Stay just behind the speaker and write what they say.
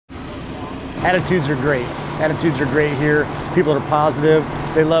attitudes are great. Attitudes are great here. People are positive.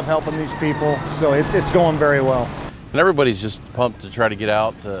 They love helping these people. So it's going very well. And everybody's just pumped to try to get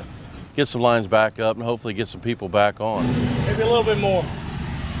out, to get some lines back up and hopefully get some people back on. Maybe a little bit more.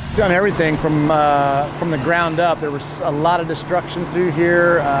 Done everything from the ground up. There was a lot of destruction through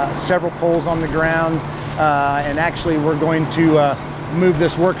here, several poles on the ground, and actually we're going to move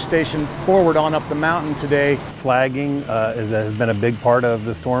this workstation forward on up the mountain today. Flagging has been a big part of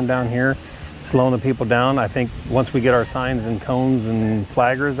the storm down here, slowing the people down. I think once we get our signs and cones and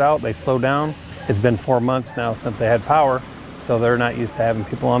flaggers out, they slow down. It's been 4 months now since they had power, so they're not used to having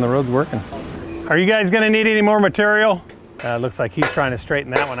people on the roads working. Are you guys gonna need any more material? Looks like he's trying to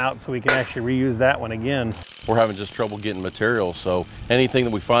straighten that one out so we can actually reuse that one again. We're having just trouble getting material, so anything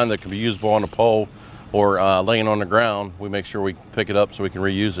that we find that can be usable on a pole or laying on the ground, we make sure we pick it up so we can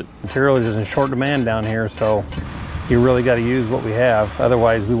reuse it. Material is in short demand down here, so you really got to use what we have.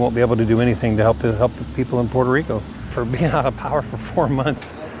 Otherwise, we won't be able to do anything to help the people in Puerto Rico. For being out of power for 4 months,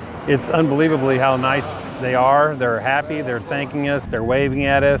 it's unbelievably how nice they are. They're happy, they're thanking us, they're waving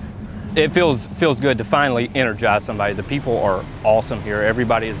at us. It feels good to finally energize somebody. The people are awesome here.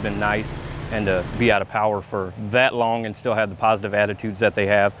 Everybody has been nice, and to be out of power for that long and still have the positive attitudes that they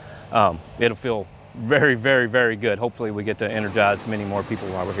have, it'll feel very, very, very good. Hopefully we get to energize many more people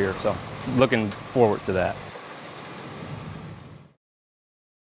while we're here. So looking forward to that.